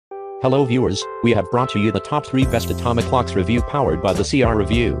Hello viewers, we have brought to you the top 3 best atomic clocks review powered by the CR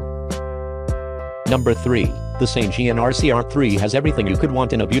Review. Number 3. The Sane GNR CR3 has everything you could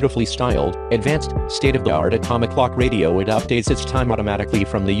want in a beautifully styled, advanced, state-of-the-art atomic clock radio. It updates its time automatically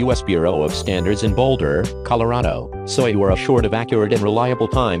from the U.S. Bureau of Standards in Boulder, Colorado, so you are assured of accurate and reliable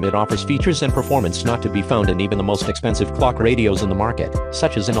time. It offers features and performance not to be found in even the most expensive clock radios in the market,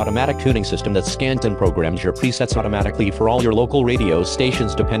 such as an automatic tuning system that scans and programs your presets automatically for all your local radio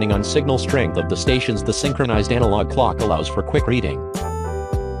stations depending on signal strength of the stations. The synchronized analog clock allows for quick reading.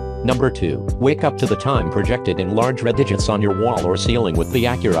 Number 2. Wake up to the time projected in large red digits on your wall or ceiling with the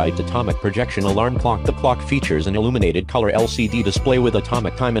Accurite Atomic Projection Alarm Clock. The clock features an illuminated color LCD display with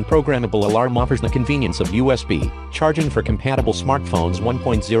atomic time and programmable alarm. Offers the convenience of USB charging for compatible smartphones.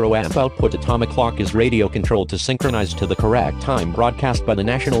 1.0 amp output. Atomic clock is radio controlled to synchronize to the correct time broadcast by the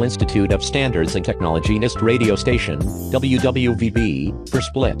National Institute of Standards and Technology NIST radio station, WWVB, per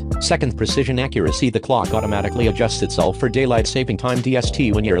split second precision accuracy. The clock automatically adjusts itself for daylight saving time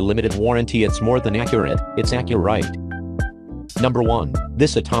DST. When you're limited warranty, it's more than accurate, it's Accurite. Number 1.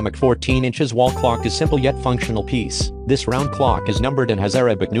 This atomic 14 inches wall clock is simple yet functional piece. This round clock is numbered and has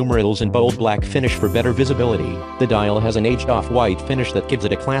Arabic numerals in bold black finish for better visibility. The dial has an aged off-white finish that gives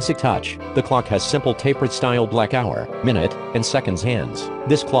it a classic touch. The clock has simple tapered style black hour, minute, and seconds hands.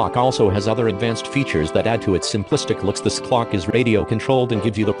 This clock also has other advanced features that add to its simplistic looks. This clock is radio controlled and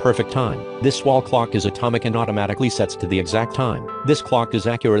gives you the perfect time. This wall clock is atomic and automatically sets to the exact time. This clock is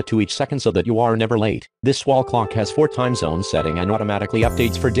accurate to each second so that you are never late. This wall clock has 4 time zone setting and automatically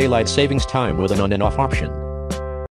updates for daylight savings time with an on and off option.